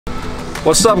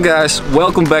What's up guys,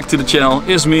 welcome back to the channel.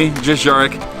 It's me, just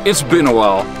Jarek. It's been a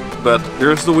while, but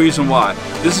here's the reason why.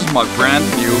 This is my brand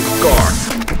new car.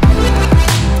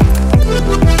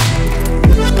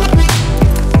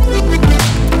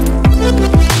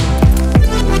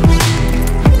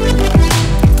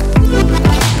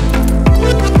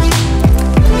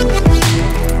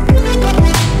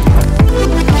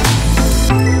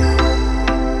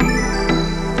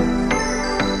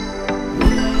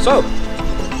 So,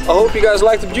 I hope you guys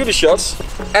like the beauty shots.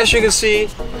 As you can see,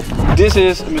 this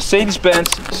is a Mercedes-Benz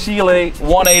CLA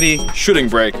 180 shooting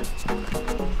brake.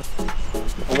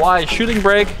 Why shooting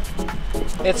brake?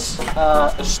 It's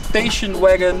a station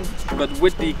wagon, but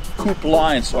with the coupe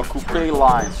lines or coupe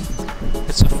lines.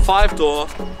 It's a 5-door.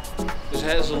 This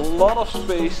has a lot of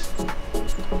space.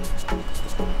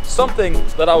 Something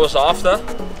that I was after,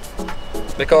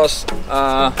 because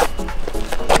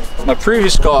my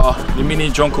previous car, the Mini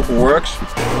JCW Works,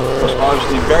 was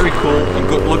obviously very cool and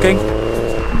good looking,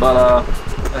 but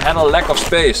it had a lack of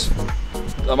space.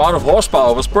 The amount of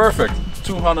horsepower was perfect,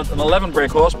 211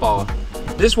 brake horsepower.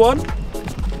 This one,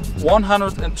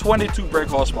 122 brake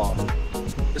horsepower.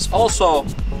 It's also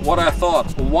what I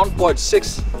thought, a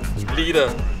 1.6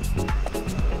 liter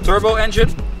turbo engine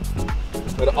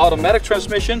with an automatic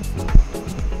transmission,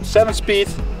 7-speed,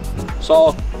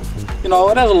 so you know,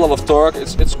 it has a lot of torque,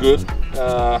 it's good,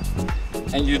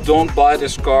 and you don't buy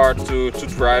this car to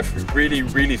drive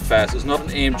really fast. It's not an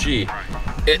AMG.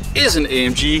 It is an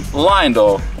AMG line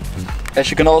though. As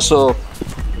you can also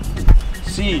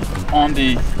see on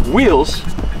the wheels,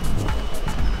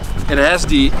 it has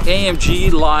the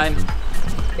AMG line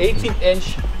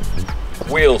 18-inch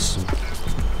wheels.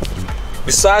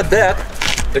 Beside that,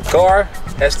 the car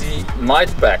has the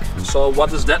night pack. So what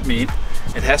does that mean?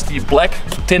 It has the black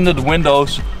tinted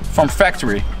windows from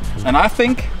factory, and I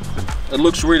think it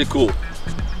looks really cool.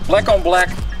 Black on black,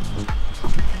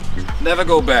 never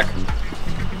go back.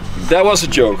 That was a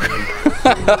joke.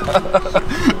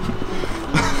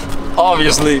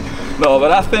 Obviously, no,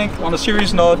 but I think on a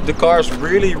serious note, the car is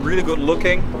really good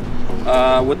looking,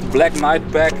 with the black night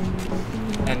pack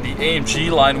and the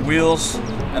AMG line wheels,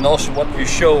 and also what we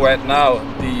show right now,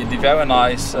 the very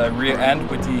nice rear end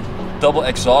with the double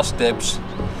exhaust tips.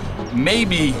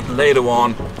 Maybe later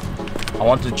on I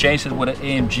want to change it with an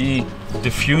AMG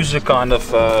diffuser kind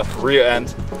of rear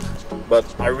end, but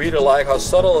I really like how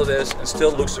subtle it is and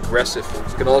still looks aggressive.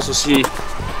 You can also see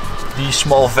these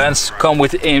small vents come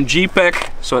with the AMG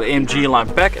pack, so the AMG line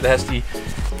pack. It has the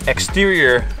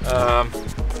exterior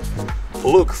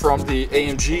look from the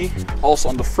AMG also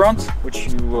on the front, which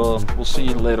you will see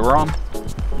later on,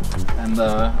 and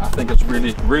I think it's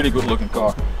really good looking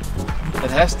car. It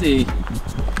has the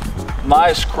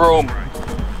nice chrome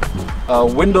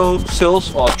window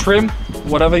sills or trim,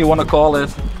 whatever you want to call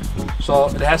it. So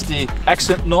it has the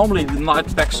accent. Normally the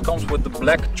night packs comes with the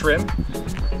black trim.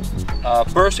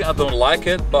 Personally I don't like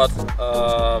it, but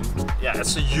yeah,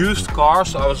 it's a used car,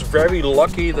 so I was very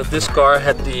lucky that this car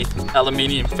had the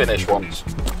aluminium finish ones.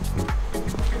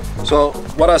 So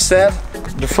what I said,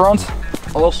 the front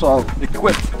also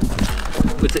equipped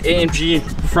with the AMG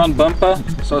front bumper,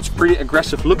 so it's pretty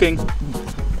aggressive looking.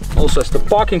 Also has the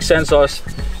parking sensors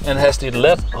and has the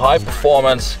LED high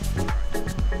performance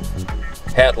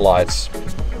headlights,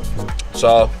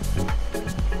 so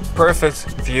perfect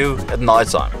view at night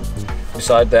time.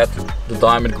 Beside that, the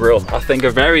diamond grille, I think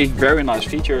a very nice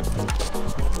feature.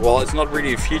 Well, it's not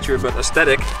really a feature, but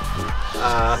aesthetic.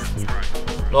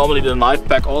 Normally the night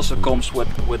pack also comes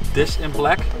with this in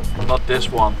black, not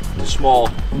this one. The small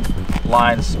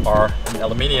lines are in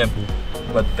aluminium,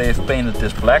 but they've painted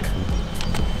this black.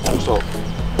 So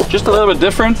just a little bit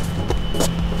different,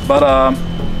 but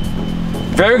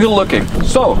very good looking.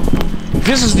 So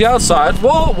this is the outside.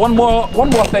 Well, one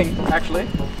more thing actually.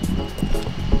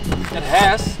 It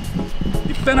has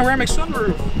the panoramic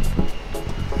sunroof,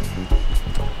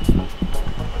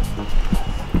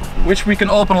 which we can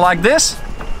open like this.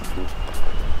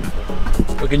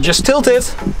 We can just tilt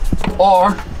it,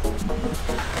 or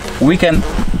we can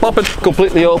pop it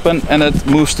completely open and it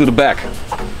moves to the back.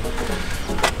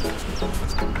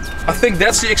 I think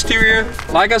that's the exterior.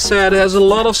 Like I said, it has a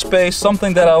lot of space,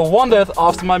 something that I wanted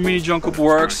after my Mini JCW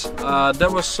Works.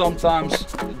 That was sometimes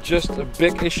just a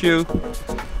big issue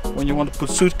when you want to put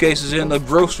suitcases in, or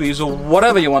groceries, or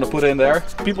whatever you want to put in there.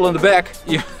 People in the back,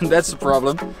 yeah, that's the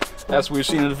problem. As we've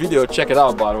seen in the video, check it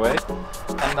out by the way.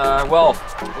 And well,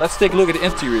 let's take a look at the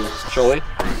interior, shall we?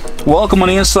 Welcome on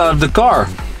the inside of the car.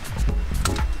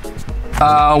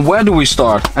 Where do we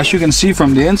start? As you can see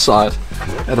from the inside,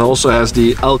 it also has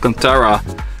the Alcantara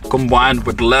combined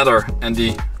with leather and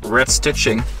the red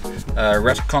stitching.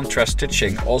 red contrast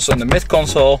stitching. Also in the mid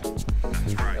console,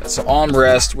 it's an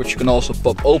armrest which you can also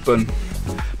pop open.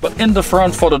 But in the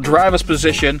front, for the driver's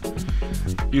position,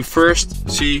 you first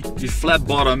see the flat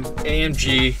bottom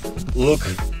AMG look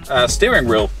steering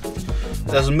wheel.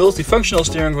 There's a multifunctional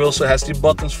steering wheel, so it has the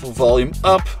buttons for volume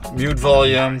up, mute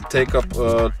volume, take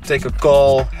a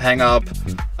call, hang up,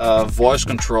 voice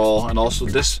control, and also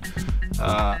this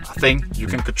thing you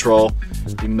can control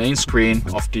the main screen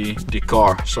of the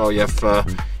car. So you have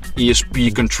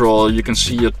ESP control, you can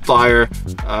see your tire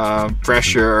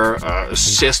pressure,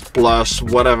 assist plus,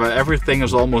 whatever, everything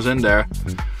is almost in there.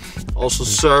 Also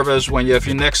service, when you have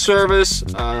your next service,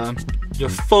 your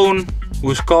phone,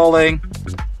 who's calling,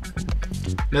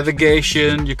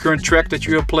 navigation, your current track that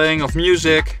you are playing of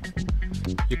music.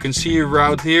 You can see your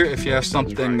route here if you have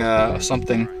something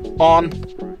on.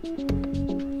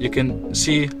 You can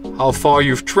see how far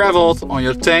you've traveled on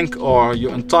your tank or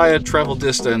your entire travel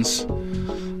distance.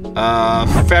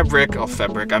 Fabric,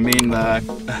 I mean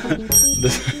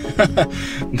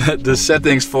the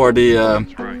settings for the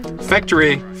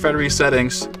factory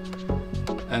settings.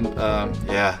 And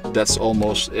yeah, that's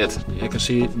almost it. You can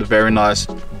see the very nice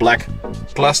black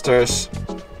clusters,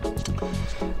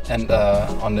 and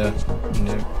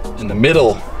in the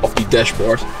middle of the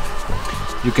dashboard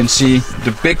you can see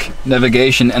the big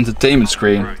navigation entertainment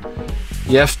screen.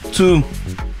 You have two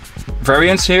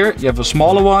variants here. You have a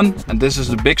smaller one, and this is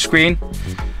the big screen.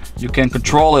 You can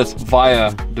control it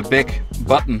via the big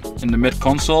button in the mid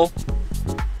console,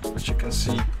 which you can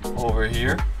see over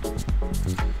here.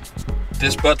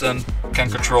 This button can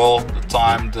control the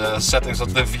time, the settings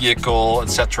of the vehicle,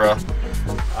 etc.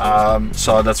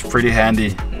 So that's pretty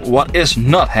handy. What is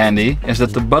not handy is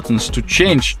that the buttons to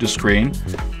change the screen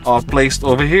are placed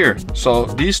over here. So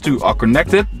these two are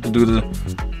connected to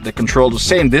they control the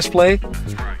same display,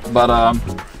 but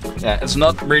yeah, it's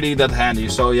not really that handy.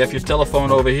 So you have your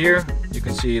telephone over here, you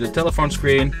can see the telephone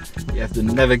screen, you have the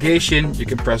navigation, you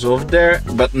can press over there,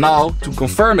 but now to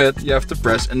confirm it you have to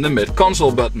press in the mid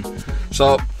console button.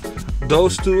 So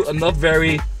those two are not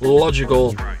very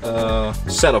logical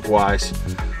setup wise.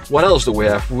 What else do we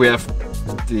have? We have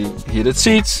the heated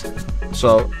seats,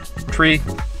 so 3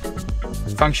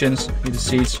 functions, heated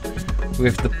seats. We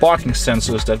have the parking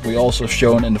sensors that we also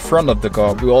shown in the front of the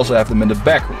car. We also have them in the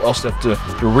back. We also have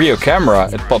the rear camera.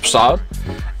 It pops out,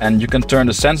 and you can turn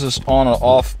the sensors on or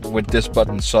off with this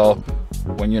button. So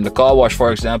when you're in the car wash,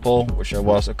 for example, which I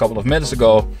was a couple of minutes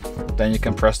ago, then you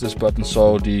can press this button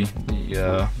so the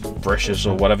brushes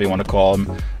or whatever you want to call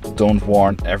them don't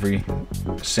warn every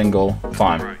single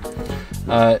time.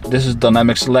 This is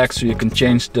dynamic select, so you can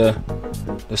change the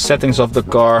settings of the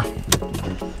car.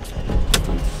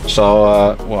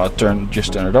 So well,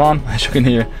 just turn it on, as you can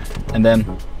hear, and then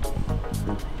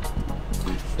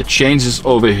it changes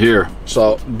over here.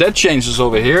 So that changes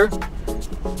over here.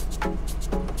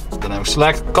 Dynamic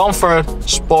select, comfort,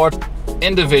 sport,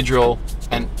 individual,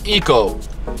 and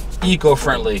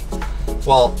eco-friendly.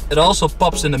 Well, it also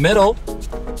pops in the middle.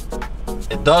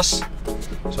 It does.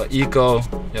 So eco,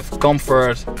 you have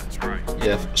comfort,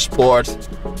 you have sport,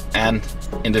 and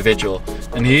individual.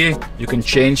 And here you can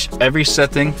change every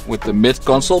setting with the mid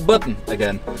console button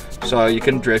again. So you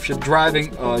can drift your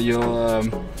driving, your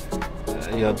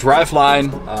drive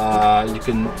line. You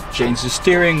can change the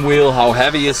steering wheel, how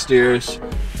heavy it steers,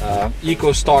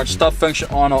 eco start stop function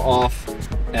on or off,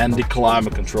 and the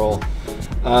climate control.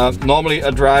 Normally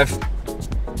I drive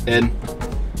in,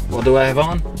 what do I have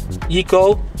on?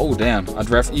 Eco. Oh damn, I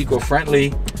drive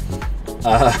eco-friendly.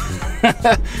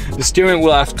 The steering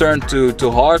wheel I've turned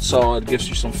to hard, so it gives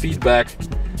you some feedback.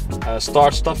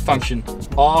 Start stop function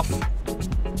off.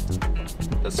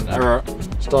 That's an error.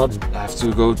 Start, I have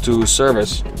to go to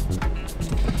service.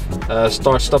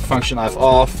 Start stop function I have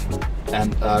off,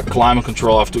 and climate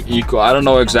control I have to eco. I don't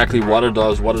know exactly what it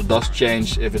does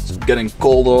change, if it's getting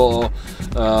colder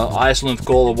or Iceland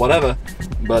cold or whatever,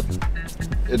 but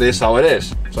it is how it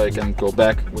is. So you can go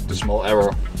back with the small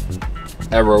arrow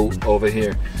over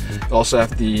here. You also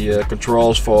have the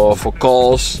controls for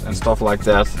calls and stuff like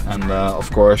that, and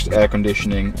of course air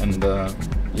conditioning and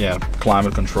yeah,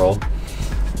 climate control.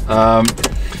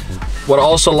 What I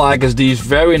also like is these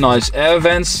very nice air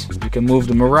vents. You can move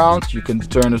them around, you can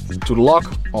turn it to lock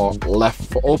or left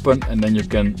for open, and then you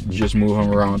can just move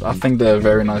them around. I think they're a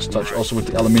very nice touch, also with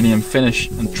the aluminium finish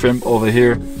and trim over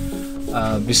here.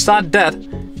 Beside that,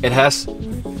 it has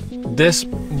this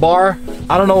bar.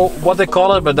 I don't know what they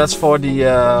call it, but that's for the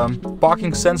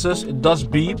parking sensors. It does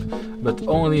beep, but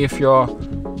only if you're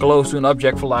close to an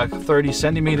object for like 30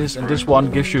 centimeters, and this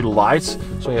one gives you the lights.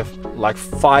 So you have like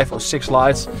 5 or 6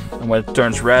 lights, and when it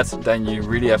turns red, then you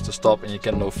really have to stop and you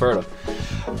can no further.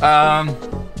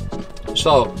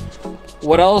 So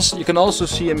what else? You can also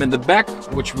see him in the back,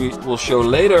 which we will show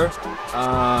later.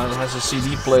 It has a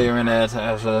CD player in it,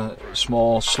 has a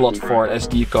small slot for an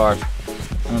SD card,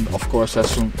 and of course has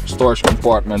some storage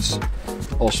compartments.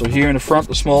 Also here in the front,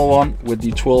 a small one with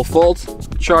the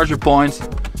 12-volt charger point.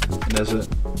 And there's a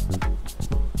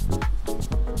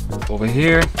over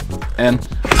here, and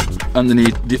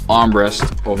underneath the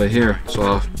armrest over here. So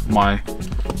I have my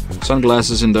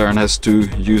sunglasses in there, and has 2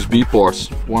 USB ports,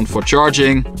 one for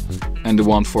charging and the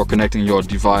one for connecting your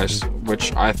device,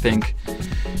 which I think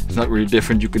is not really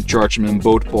different. You can charge them in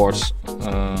both ports,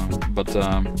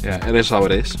 yeah, it is how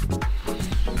it is.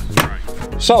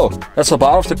 So let's hop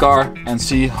out of the car and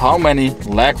see how many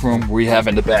legroom we have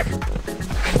in the back.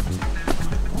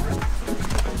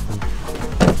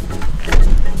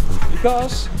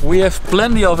 Because we have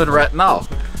plenty of it right now,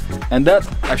 and that,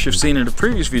 as you've seen in the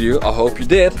previous video, I hope you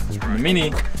did, in the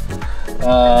Mini,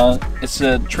 it's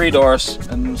 3 doors,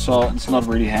 and so it's not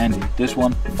really handy. This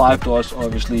one 5 doors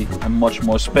obviously, and much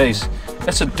more space.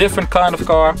 It's a different kind of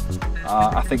car.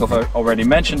 I think I've already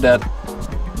mentioned that,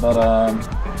 but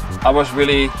I was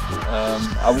really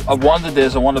I wanted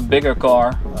this. I want a bigger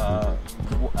car.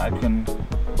 I can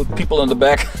put people in the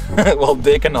back well,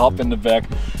 they can hop in the back,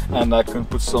 and I can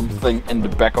put something in the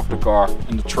back of the car,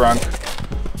 in the trunk,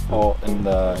 or in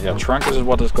the trunk is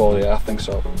what it's called. Yeah, I think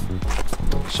so.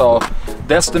 So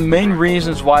that's the main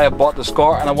reasons why I bought this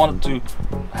car, and I wanted to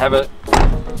have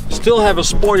still have a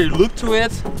sporty look to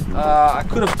it. I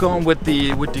could have gone with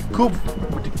the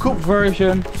coupe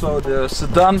version, so the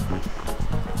sedan,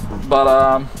 but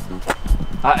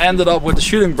I ended up with the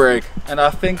Shooting Brake, and I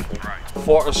think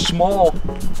for a small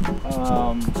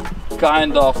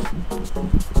kind of,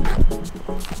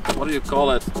 what do you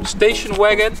call it, station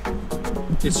wagon,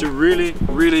 it's a really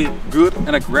good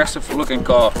and aggressive looking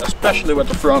car, especially with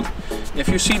the front. If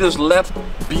you see those LED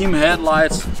beam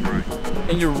headlights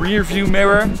in your rear view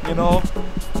mirror, you know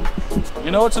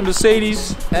it's a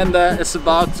Mercedes, and it's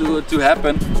about to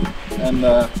happen, and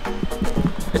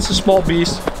it's a small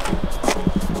beast.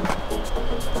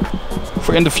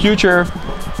 For in the future,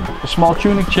 a small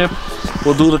tuning chip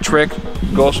will do the trick.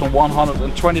 It goes from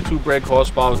 122 brake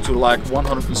horsepower to like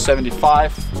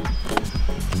 175.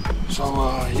 So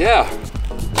yeah,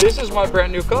 this is my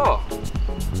brand new car.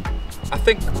 I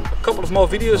think a couple of more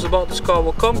videos about this car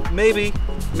will come. Maybe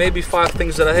 5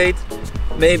 things that I hate.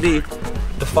 Maybe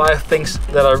the 5 things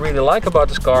that I really like about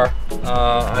this car.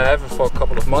 I have it for a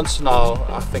couple of months now,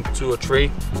 I think 2 or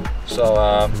 3.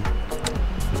 So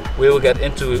we will get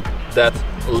into that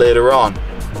later on.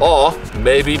 Or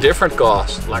maybe different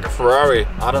cars, like a Ferrari,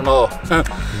 I don't know.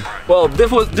 Well,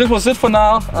 this was it for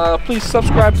now. Please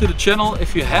subscribe to the channel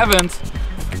if you haven't.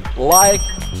 Like,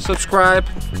 subscribe,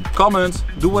 comment,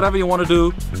 do whatever you want to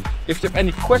do. If you have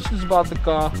any questions about the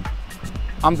car,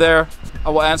 I'm there. I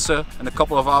will answer in a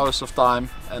couple of hours of time,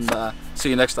 and see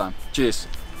you next time. Cheers.